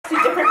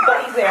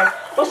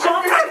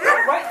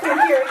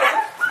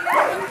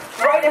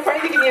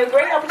you a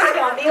great opportunity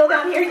on kneel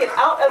down here to get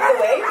out of the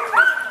way.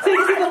 So you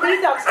can see the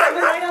lead dogs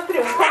coming right on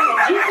through. We're putting a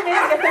Jeep in,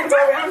 get them to go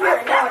around here,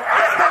 and now it's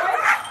outside,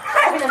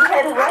 having them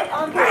head right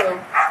on through.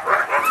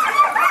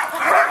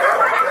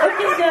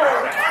 Looking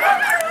good.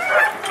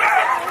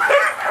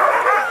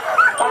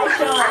 Bye,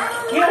 Sean.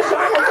 You know,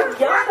 Sean has some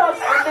young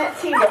dogs on that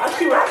team. There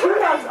actually were 2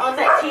 dogs on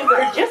that team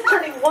that are just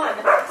turning 1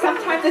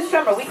 sometime this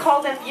summer. We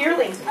call them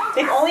yearlings.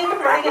 They've only been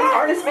running in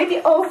harness maybe,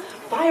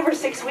 5 or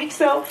 6 weeks,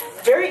 so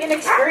very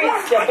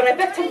inexperienced still. But I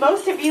bet to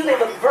most of you, they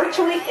look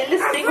virtually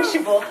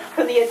indistinguishable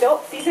from the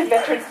adult seasoned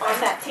veterans on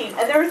that team.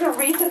 And there is a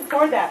reason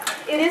for that.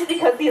 It is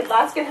because the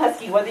Alaskan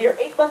Husky, whether you're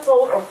 8 months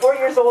old or 4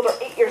 years old or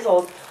 8 years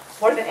old,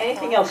 more than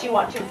anything else, you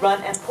want to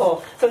run and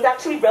pull. So it's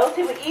actually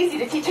relatively easy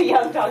to teach a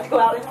young dog to go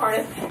out in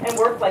harness and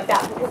work like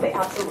that because they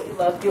absolutely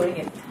love doing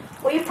it.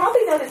 Well, you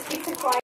probably noticed peeps and quiet.